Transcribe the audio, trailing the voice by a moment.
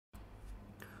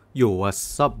Yo,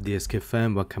 what's up,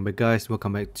 DSKFAM? Welcome back, guys.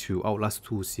 Welcome back to Outlast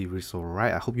 2 series.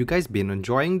 Alright, I hope you guys been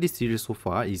enjoying this series so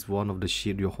far. It's one of the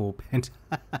shit your whole pants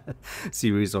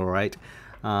series. Alright.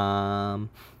 Some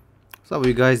of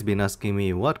you guys been asking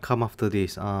me what come after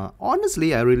this.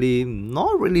 Honestly, I really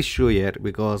not really sure yet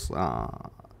because I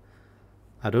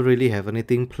don't really have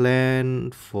anything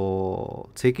planned for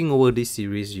taking over this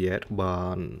series yet.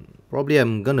 But probably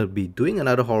I'm gonna be doing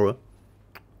another horror.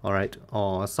 Alright,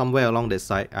 or somewhere along that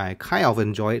side. I kind of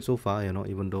enjoy it so far, you know,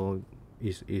 even though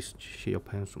it's shit your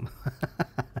pants.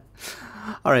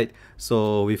 Alright,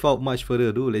 so without much further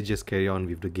ado, let's just carry on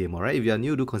with the game. Alright, if you are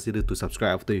new, do consider to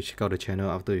subscribe after you check out the channel,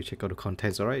 after you check out the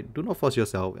contents. Alright, do not force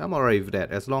yourself. I'm alright with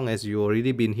that. As long as you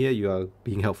already been here, you are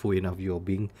being helpful enough, you are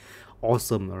being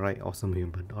awesome. Alright, awesome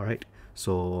human. Alright,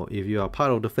 so if you are part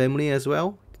of the family as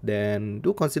well, then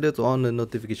do consider to on the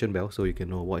notification bell so you can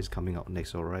know what is coming out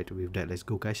next. Alright, with that, let's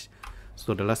go, guys.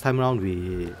 So the last time around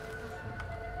we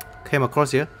came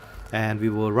across here and we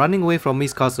were running away from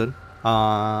Miss Carson.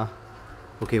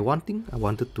 Okay, one thing I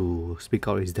wanted to speak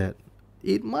out is that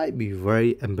it might be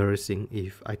very embarrassing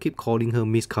if I keep calling her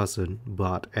Miss Carson,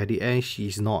 but at the end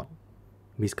she's not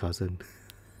Miss Carson.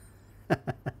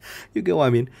 You get what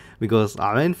I mean? Because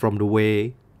I mean, from the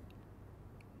way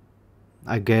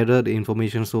I gathered the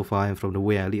information so far and from the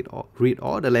way I read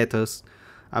all the letters,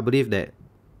 I believe that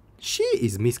she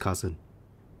is Miss Carson,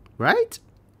 right?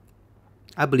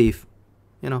 I believe,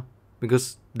 you know,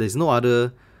 because there's no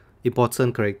other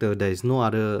important character, there's no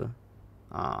other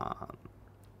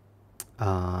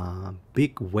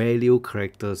big value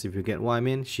characters, if you get what I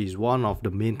mean. She's one of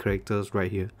the main characters right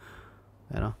here,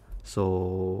 you know.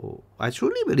 So I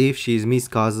truly believe she's Miss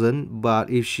Carson,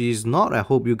 but if she's not, I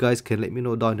hope you guys can let me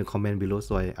know down in the comment below,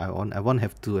 so I won't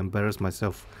have to embarrass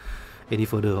myself any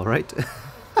further. Alright.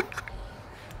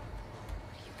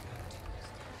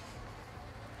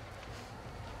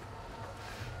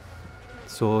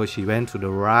 So she went to the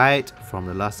right from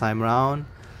the last time round,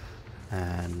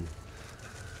 and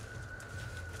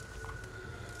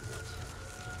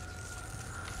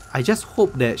I just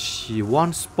hope that she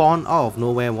won't spawn out of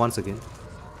nowhere once again.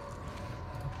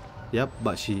 Yep,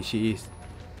 but she is.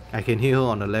 I can hear her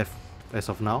on the left as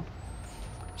of now.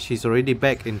 She's already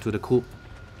back into the coop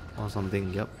or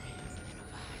something. Yep.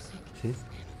 See?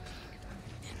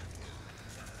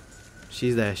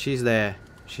 She's there. She's there.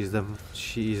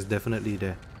 She is definitely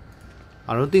there.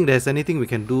 I don't think there's anything we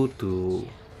can do to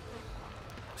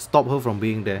stop her from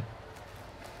being there.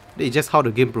 It's just how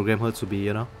the game programmed her to be,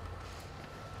 you know.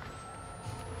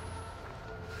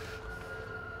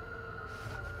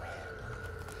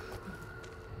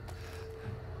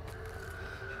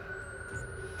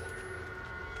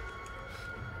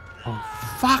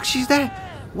 Oh fuck, she's there!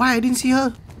 Why I didn't see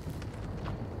her?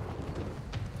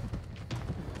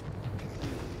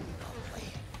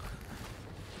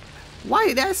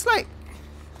 Why? That's like...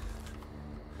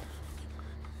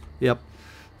 Yep.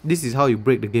 This is how you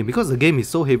break the game. Because the game is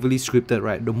so heavily scripted,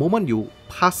 right? The moment you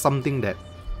pass something that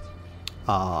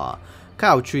kind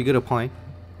of trigger the point,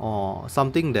 or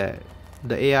something that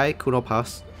the AI could not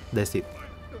pass, that's it.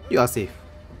 You are safe.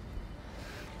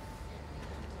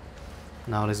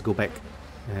 Now let's go back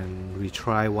and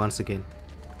retry once again.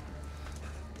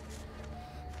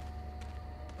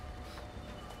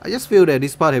 I just feel that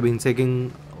this part has been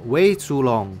taking way too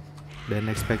long than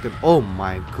expected. Oh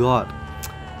my god.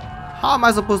 How am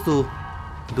I supposed to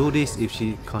do this if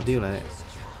she continues like that?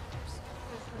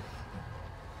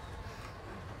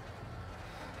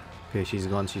 Okay, she's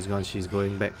gone, she's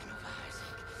going back.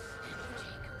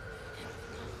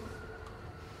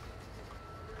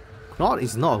 Knoth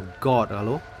is not a god,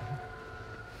 hello?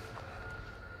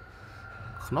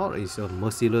 Knoth is a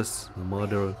merciless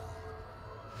murderer.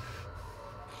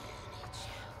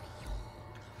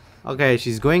 Okay,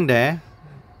 she's going there.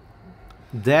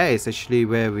 There is actually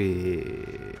where we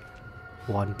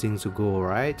wanting to go,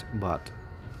 right? But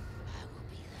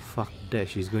fuck that,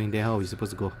 she's going there. How are we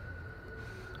supposed to go?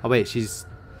 Oh wait, she's...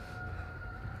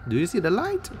 Do you see the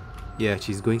light? Yeah,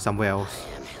 she's going somewhere else.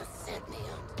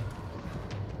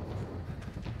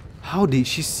 How did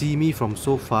she see me from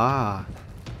so far?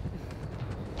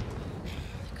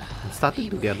 I'm starting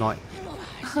to get annoyed.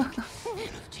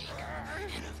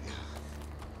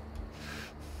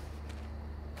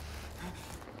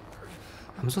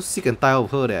 I'm so sick and tired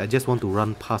of her that I just want to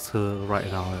run past her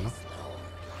right now, you know.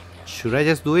 Should I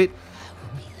just do it?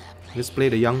 Just play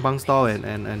the young punk style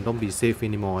and don't be safe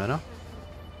anymore, you know.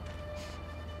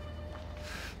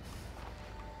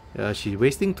 Yeah, she's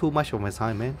wasting too much of my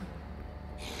time, man.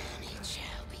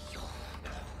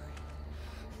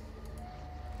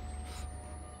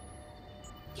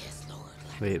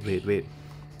 Wait.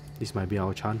 This might be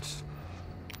our chance.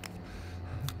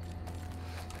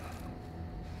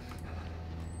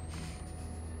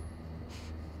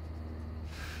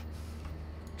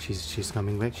 She's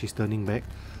coming back. She's turning back.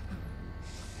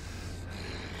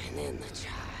 And then the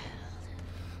child.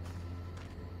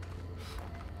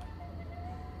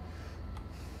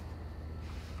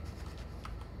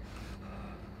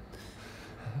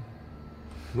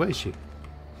 Where is she?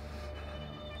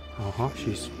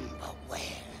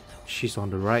 She's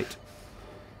on the right.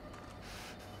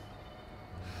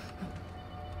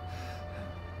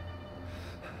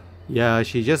 Yeah,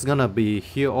 she's just gonna be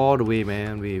here all the way,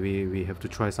 man. We have to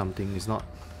try something. It's not.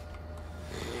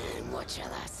 And what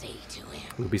shall I say to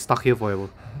him? We'll be stuck here forever.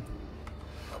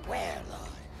 But where, Lord?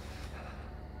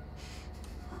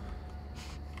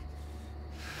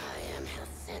 I am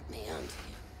hath sent me unto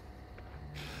you,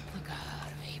 the God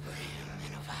of Abraham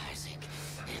and of Isaac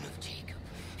and of Jacob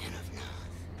and of Knoth.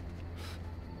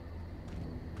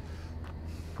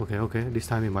 Okay, this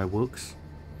time it might works.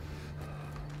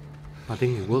 I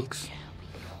think it works.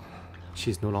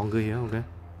 She's no longer here, okay.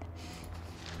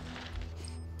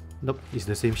 Nope, it's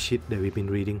the same shit that we've been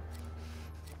reading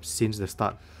since the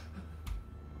start.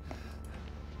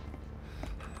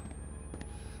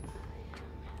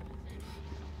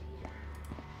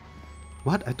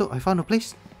 What? I thought I found a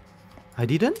place. I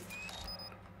didn't?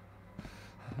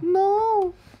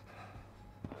 No!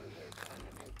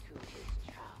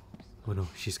 Oh no,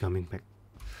 she's coming back.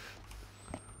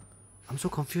 I'm so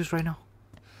confused right now.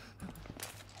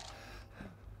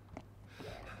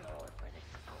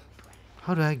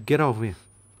 How do I get out of here?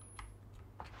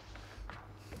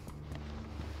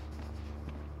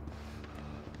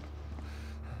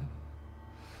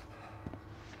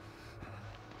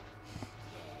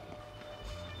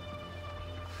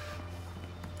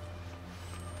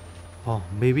 Oh,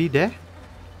 maybe there?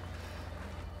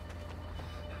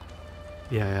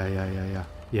 Yeah.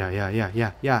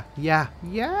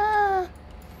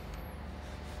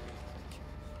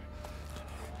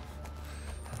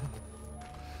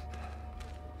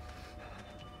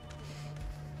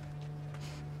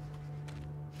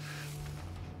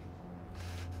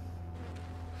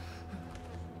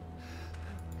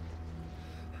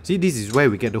 See, this is where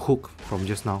we get the hook from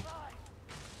just now.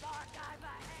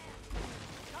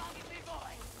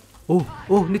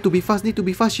 Oh, need to be fast,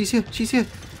 she's here.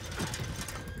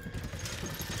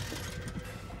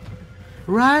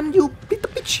 Run, you little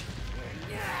bitch!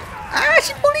 Ah,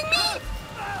 she's pulling me!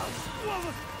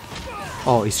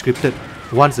 Oh, it's scripted.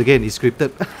 Once again, it's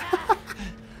scripted.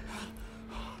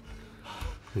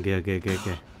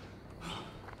 Okay.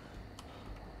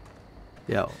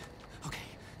 Yeah.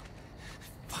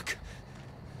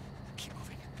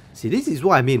 See, this is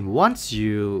what I mean. Once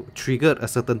you triggered a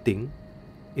certain thing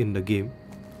in the game,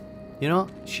 you know,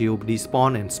 she'll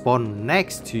despawn and spawn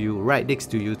next to you, right next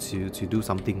to you to do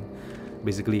something.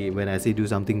 Basically, when I say do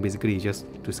something, basically just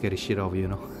to scare the shit out of you, you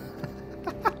know.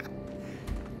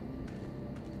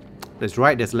 There's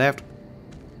right, there's left.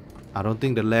 I don't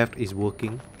think the left is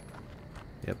working.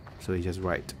 Yep, so it's just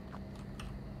right.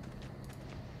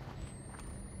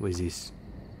 What is this?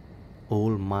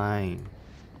 Old mine.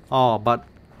 Oh, but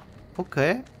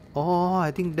okay. Oh,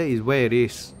 I think that is where it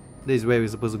is. That is where we're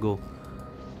supposed to go.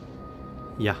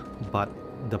 Yeah, but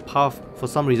the path for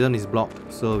some reason is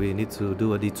blocked, so we need to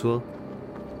do a detour.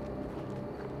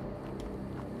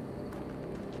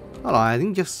 Oh, I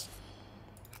think just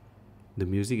the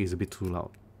music is a bit too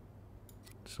loud,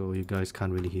 so you guys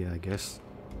can't really hear, I guess.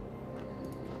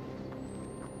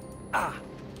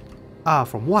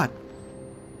 From what?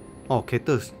 Oh,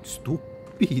 Caters.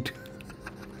 Stupid.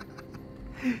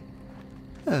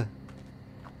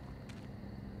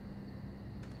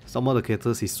 Some of the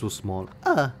Caters is so small.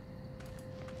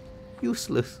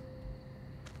 Useless.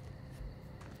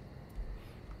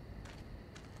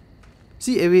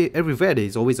 See, everywhere there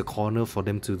is always a corner for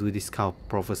them to do this kind of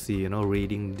prophecy, you know,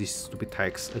 reading this stupid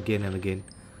text again and again.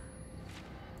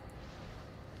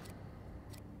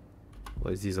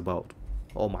 What is this about?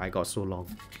 Oh my god, so long.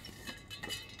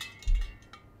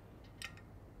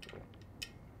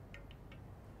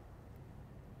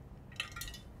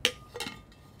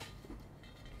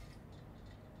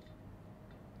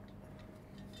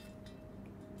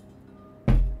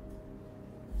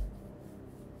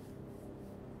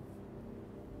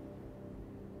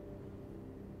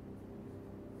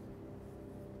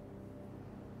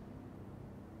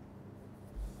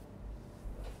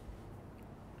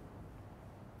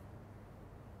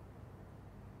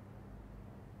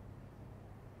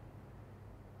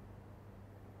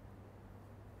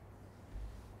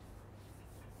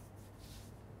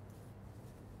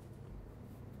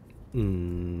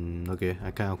 Okay,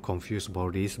 I kind of confused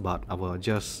about this, but I will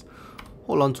just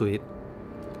hold on to it.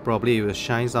 Probably it will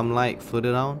shine some light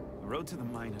further down. The road to the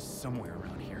mine is somewhere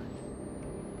around here.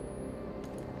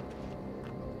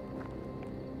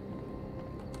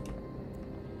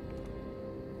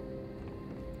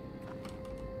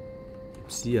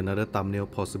 See another thumbnail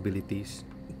possibilities.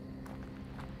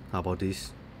 How about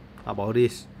this? How about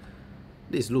this?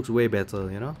 This looks way better,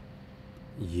 you know?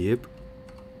 Yep.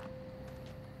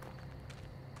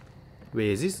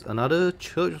 Wait, is this another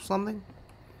church or something?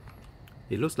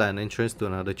 It looks like an entrance to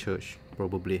another church,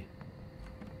 probably.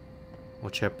 Or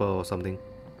chapel or something.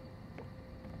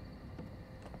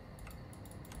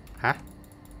 Huh?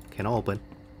 Cannot open.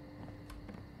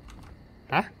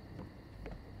 Huh?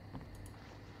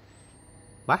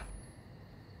 What?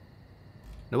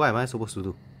 Now what am I supposed to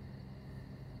do?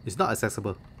 It's not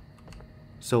accessible.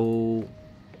 So...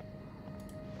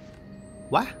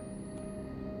 What?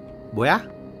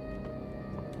 Where?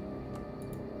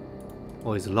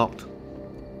 Oh, it's locked.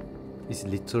 It's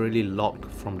literally locked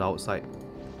from the outside.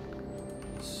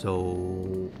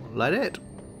 So... like that.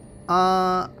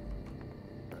 I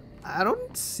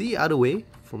don't see other way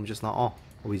from just now. Oh,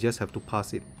 we just have to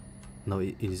pass it. No,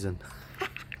 it isn't.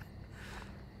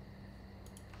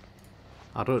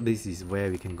 I thought this is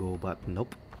where we can go, but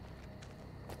nope.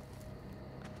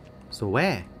 So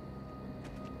where?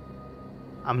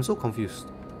 I'm so confused.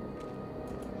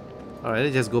 Alright,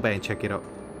 let's just go back and check it out.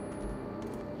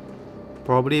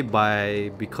 Probably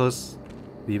because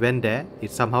we went there,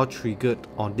 it somehow triggered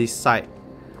on this side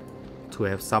to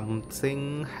have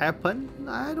something happen.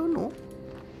 I don't know.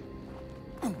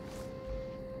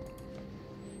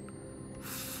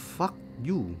 Fuck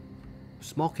you.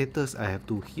 Small cactus I have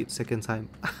to hit second time.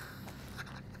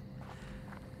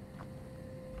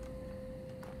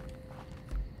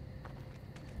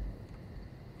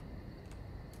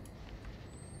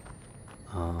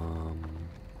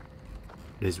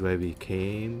 This is where we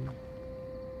came.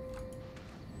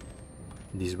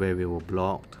 This is where we were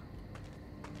blocked.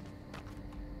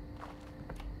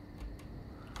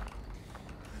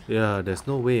 Yeah, there's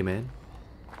no way, man.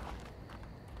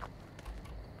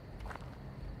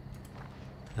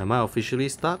 Am I officially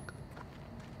stuck?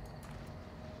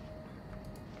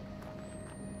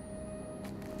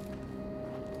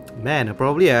 Man,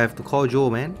 probably I have to call Joe,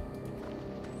 man.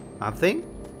 I think.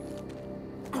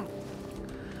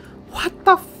 What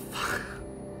the fuck?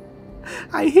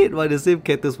 I hit by the same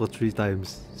cactus for 3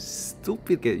 times.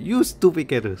 Stupid cat. You stupid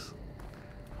cactus.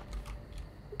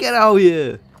 Get out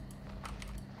here.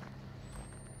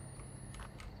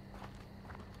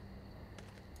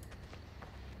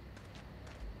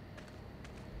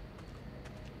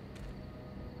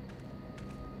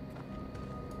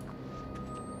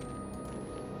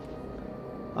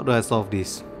 How do I solve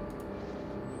this?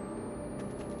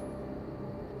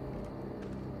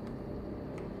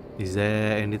 Is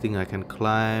there anything I can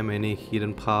climb? Any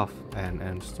hidden path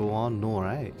and so on? No,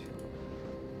 right?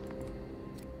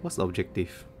 What's the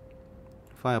objective?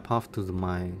 Find a path to the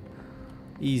mine.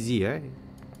 Easy, right?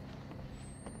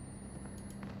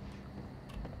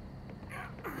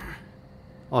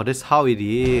 Oh, that's how it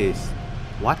is.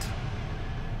 What?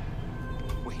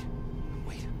 Wait.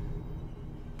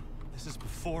 This is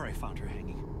before I found her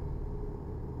hanging.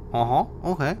 Uh-huh,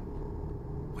 okay.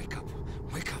 Wake up.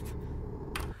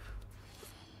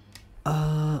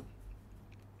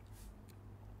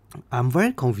 I'm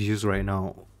very confused right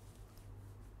now.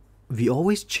 We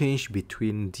always change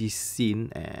between this scene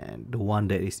and the one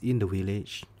that is in the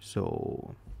village.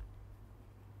 So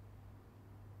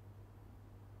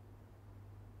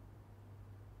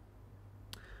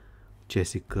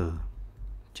Jessica.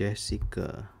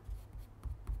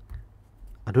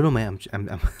 I don't know, man.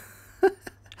 I'm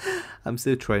I'm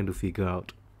still trying to figure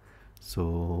out.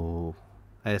 So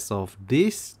as of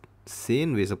this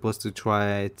scene, we're supposed to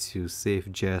try to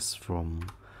save Jess from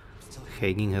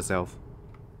hanging herself,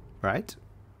 right?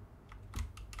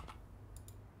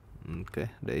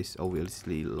 Okay, that is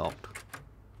obviously locked.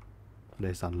 That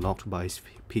is unlocked by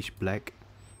pitch black.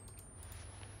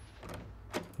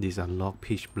 This unlocked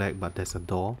pitch black, but there's a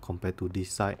door compared to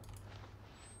this side.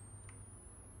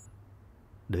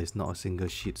 There's not a single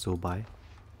sheet so by.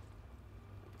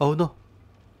 Oh no!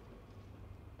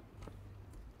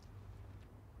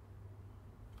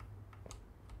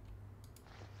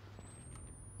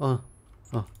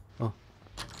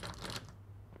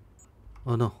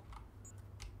 Oh no.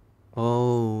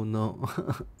 Oh no.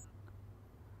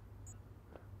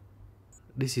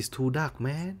 This is too dark,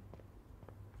 man.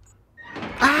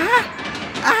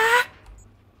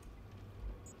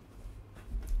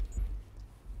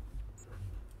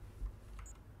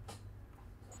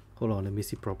 Hold on, let me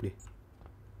see properly.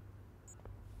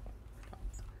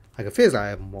 I can feel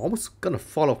like I'm almost gonna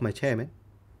fall off my chair, man.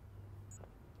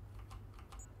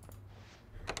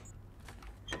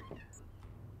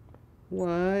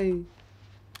 Why?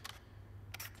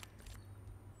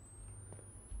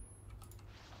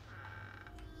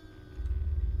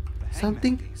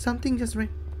 Something just ran.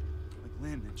 Like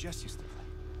Lynn and Jess used to play.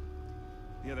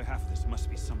 The other half of this must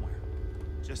be somewhere.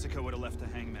 Jessica would have left a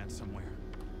hangman somewhere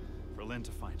for Lynn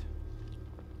to find.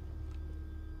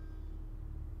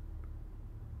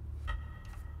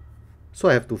 So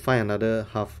I have to find another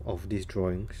half of these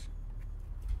drawings.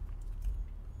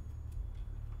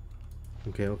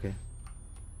 Okay, okay.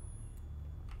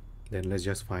 Then let's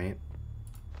just find it.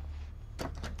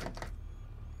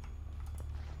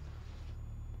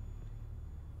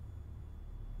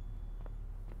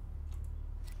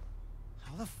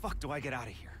 How the fuck do I get out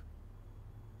of here?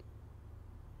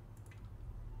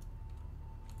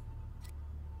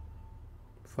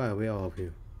 Far away out of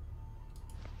here.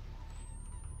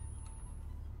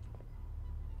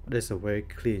 That's a very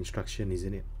clear instruction,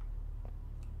 isn't it?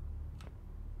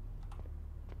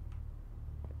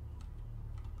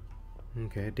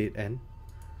 Okay, dead end.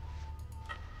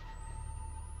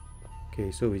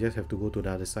 Okay, so we just have to go to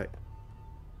the other side.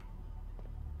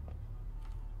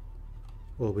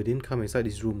 Oh, we didn't come inside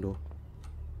this room though.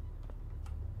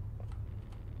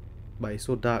 But it's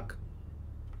so dark.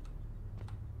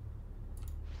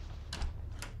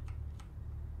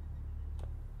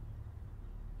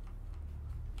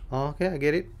 Oh, okay, I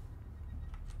get it.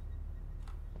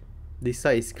 This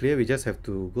side is clear, we just have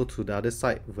to go to the other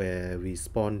side where we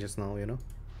spawned just now, you know?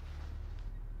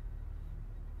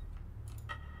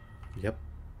 Yep.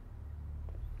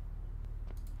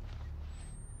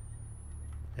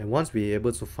 And once we're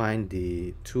able to find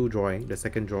the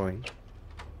second drawing,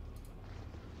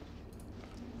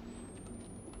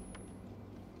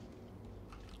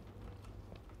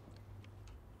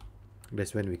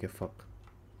 that's when we get fucked.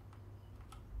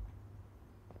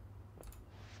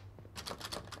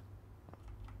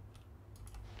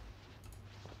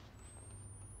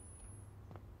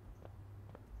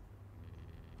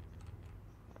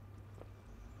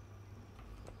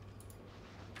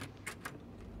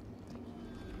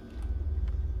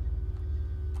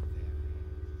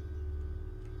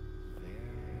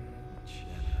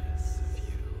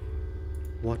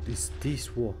 What is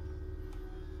this war?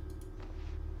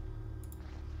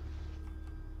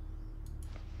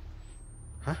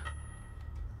 Huh?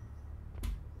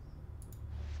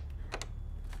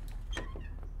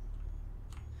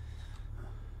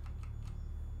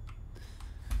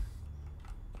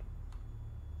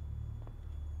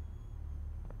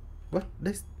 What?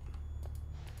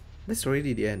 That's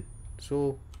already the end.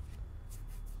 So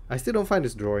I still don't find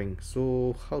this drawing.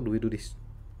 So how do we do this?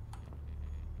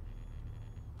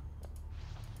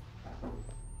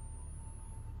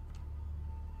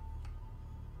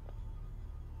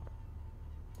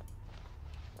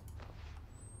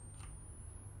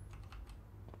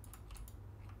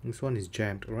 This one is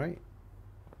jammed, right?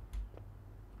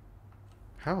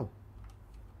 How?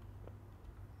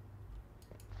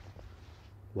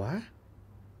 What?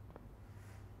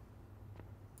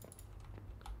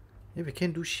 Yeah, we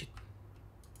can't do shit.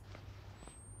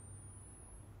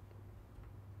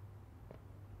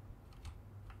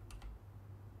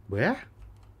 Where?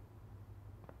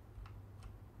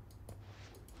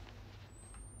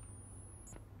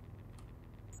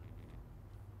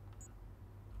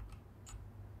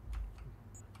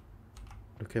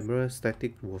 The camera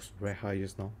static was very high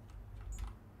just now.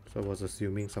 So I was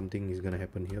assuming something is gonna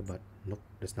happen here, but nope,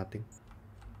 there's nothing.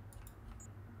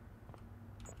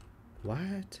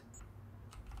 What?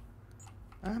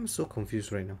 I'm so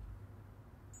confused right now.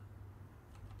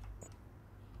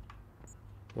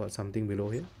 What, something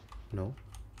below here? No.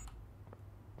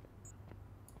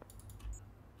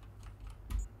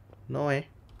 No, eh?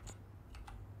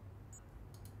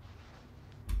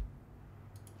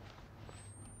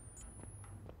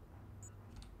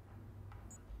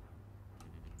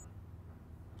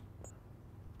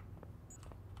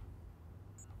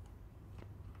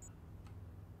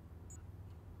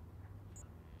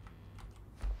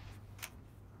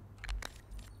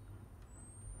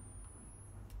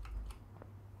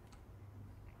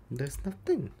 There's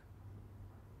nothing.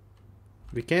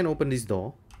 We can't open this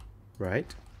door,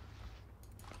 right?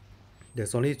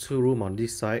 There's only 2 rooms on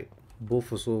this side,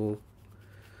 both also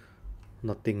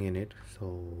nothing in it,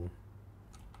 so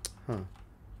huh.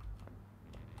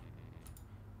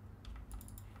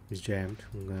 It's jammed.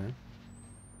 Okay.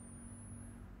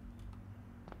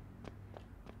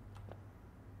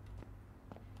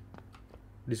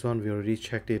 This one we already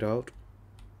checked it out.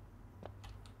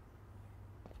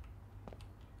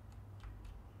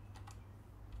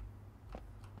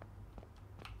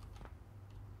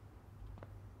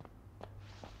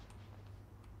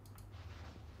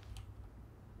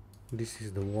 This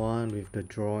is the one with the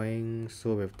drawing,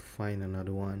 so we have to find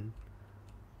another one.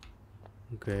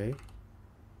 Okay.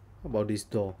 How about this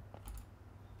door?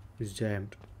 It's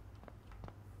jammed.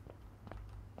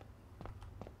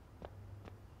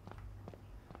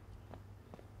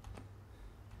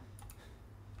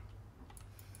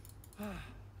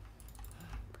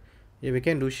 Yeah, we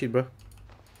can't do shit, bro.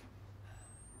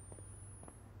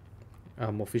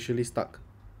 I'm officially stuck.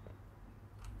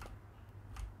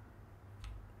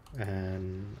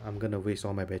 And I'm gonna waste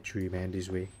all my battery, man, this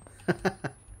way.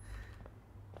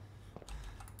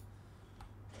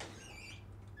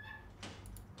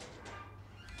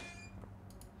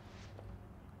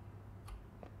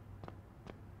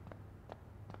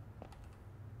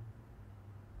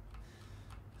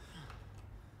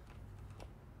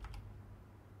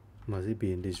 Must it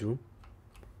be in this room?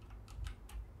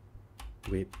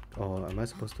 Wait, or am I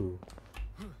supposed to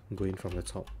go in from the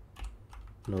top?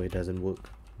 No, it doesn't work.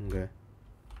 Okay.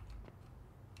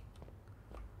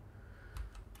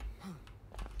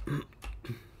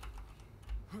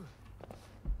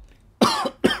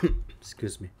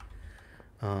 Excuse me.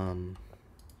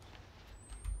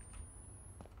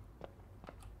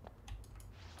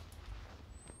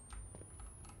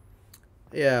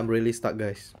 Yeah, I'm really stuck,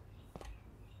 guys.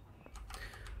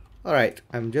 Alright,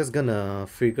 I'm just gonna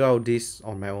figure out this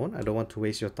on my own. I don't want to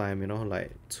waste your time, you know, like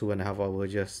 2.5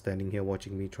 hours just standing here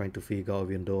watching me trying to figure out,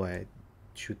 even though I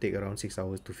should take around 6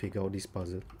 hours to figure out this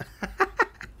puzzle.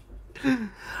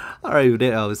 Alright, with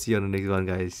that, I'll see you on the next one,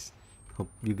 guys. Hope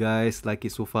you guys like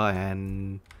it so far,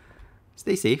 and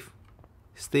stay safe.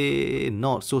 Stay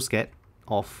not so scared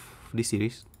of this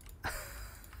series.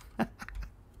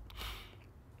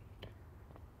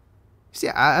 See,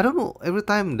 I don't know, every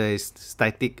time there's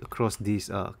static across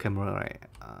this camera, right,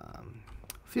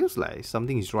 feels like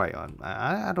something is right on.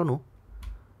 I don't know.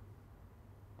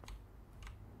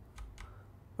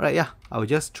 Right, yeah, I'll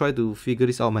just try to figure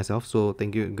this out myself. So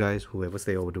thank you guys, whoever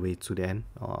stayed all the way to the end.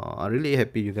 I'm really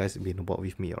happy you guys have been aboard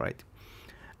with me, alright.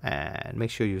 And make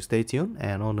sure you stay tuned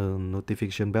and on the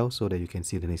notification bell so that you can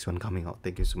see the next one coming out.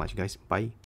 Thank you so much, guys. Bye.